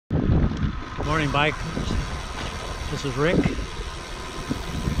Morning bikers, this is Rick.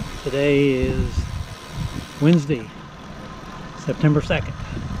 Today is Wednesday, September 2nd.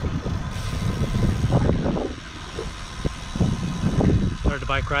 Started the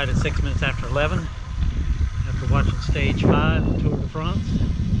bike ride at 6 minutes after 11 after watching stage 5 of Tour de France.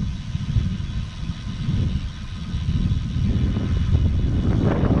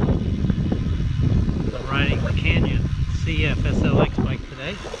 I'm riding the Canyon CF SLX bike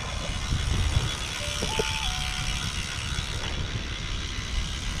today.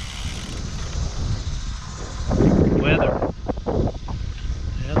 Weather.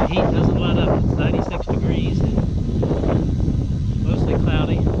 Yeah, the heat doesn't let up. It's 96 degrees. Mostly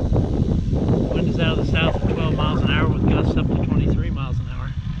cloudy. Wind is out of the south at 12 miles an hour with gusts up to 23 miles an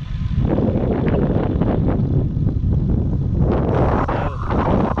hour.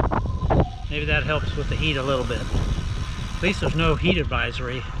 So maybe that helps with the heat a little bit. At least there's no heat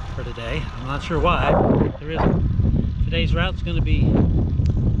advisory for today. I'm not sure why, but there isn't. Today's route is going to be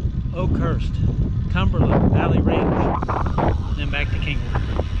Oakhurst, Cumberland, Valley Range, and then back to Kingwood.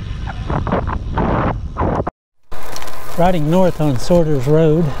 Riding north on Sorter's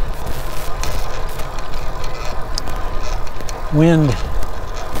Road. Wind,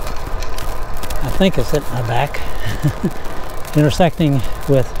 I think it's at my back. Intersecting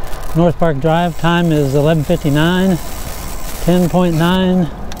with North Park Drive. Time is 11:59, 10.9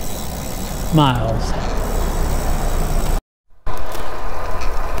 miles.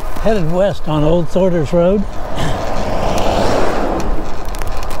 Headed west on Old Sorter's Road.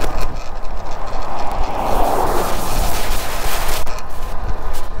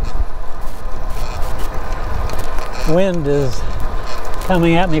 Wind is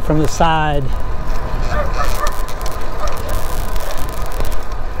coming at me from the side,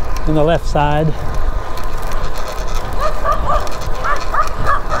 on the left side.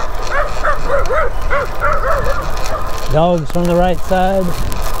 Dogs from the right side.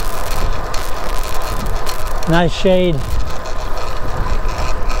 Nice shade.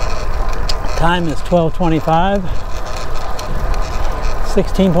 Time is 12:25.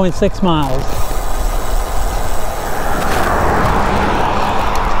 16.6 miles.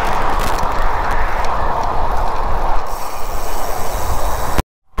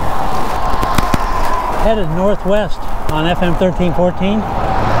 Headed northwest on FM 1314.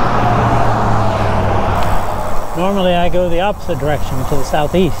 Normally I go the opposite direction to the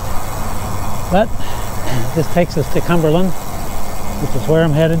southeast, but this takes us to Cumberland, which is where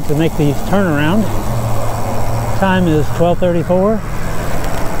I'm headed to make the turnaround. Time is 12:34,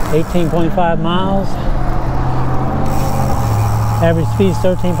 18.5 miles. Average speed is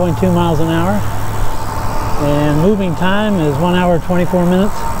 13.2 miles an hour. And moving time is 1 hour, 24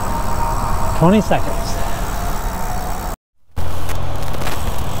 minutes, 20 seconds.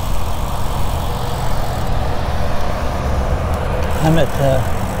 I'm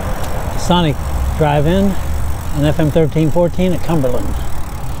at Sonic Drive-In on FM 1314 at Cumberland.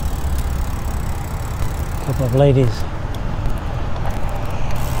 A couple of ladies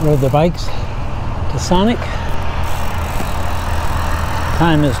rode their bikes to Sonic.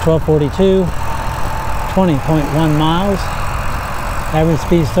 Time is 12:42, 20.1 miles. Average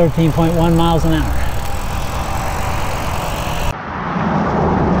speed is 13.1 miles an hour.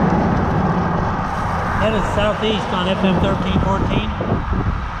 Headed southeast on FM 1314.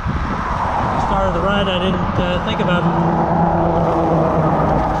 Started the ride, I didn't think about it.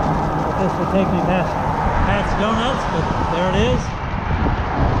 This would take me past Pat's Donuts, but there it is.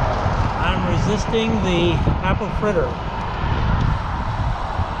 I'm resisting the apple fritter.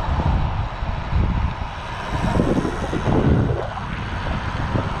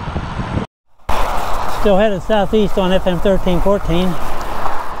 Still headed southeast on FM 1314.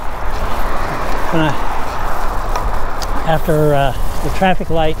 After the traffic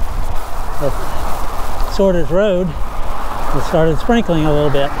light at Sorter's Road, it started sprinkling a little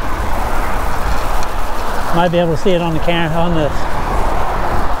bit. Might be able to see it on the camera, on the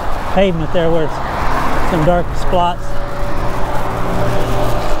pavement there where it's some dark spots.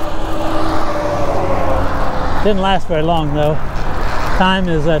 Didn't last very long though. Time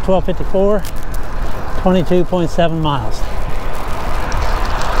is 12:54, 22.7 miles.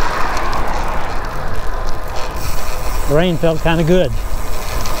 The rain felt kind of good.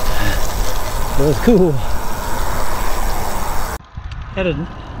 It was cool. Headed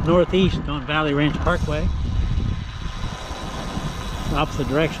northeast on Valley Ranch Parkway. The opposite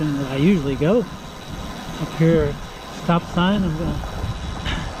direction that I usually go. Up here, stop sign. I'm going to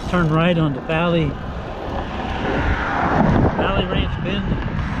turn right onto Valley Ranch Bend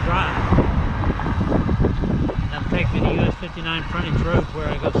Drive. That'll take me to US 59 frontage road where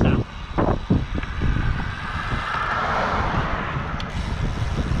I go south.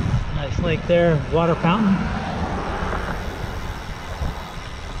 like there, water fountain.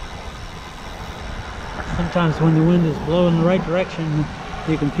 Sometimes when the wind is blowing in the right direction,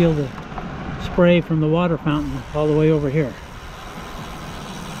 you can feel the spray from the water fountain all the way over here.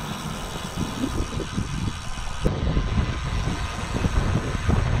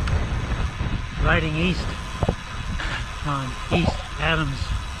 Riding east on East Adams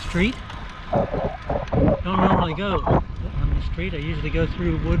Street. Don't normally go on the street. I usually go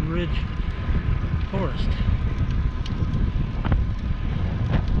through Woodridge Forest.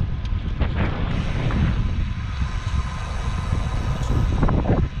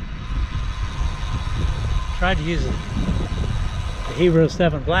 Tried to use the Hero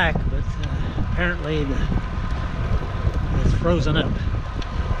 7 Black, but apparently it's frozen up.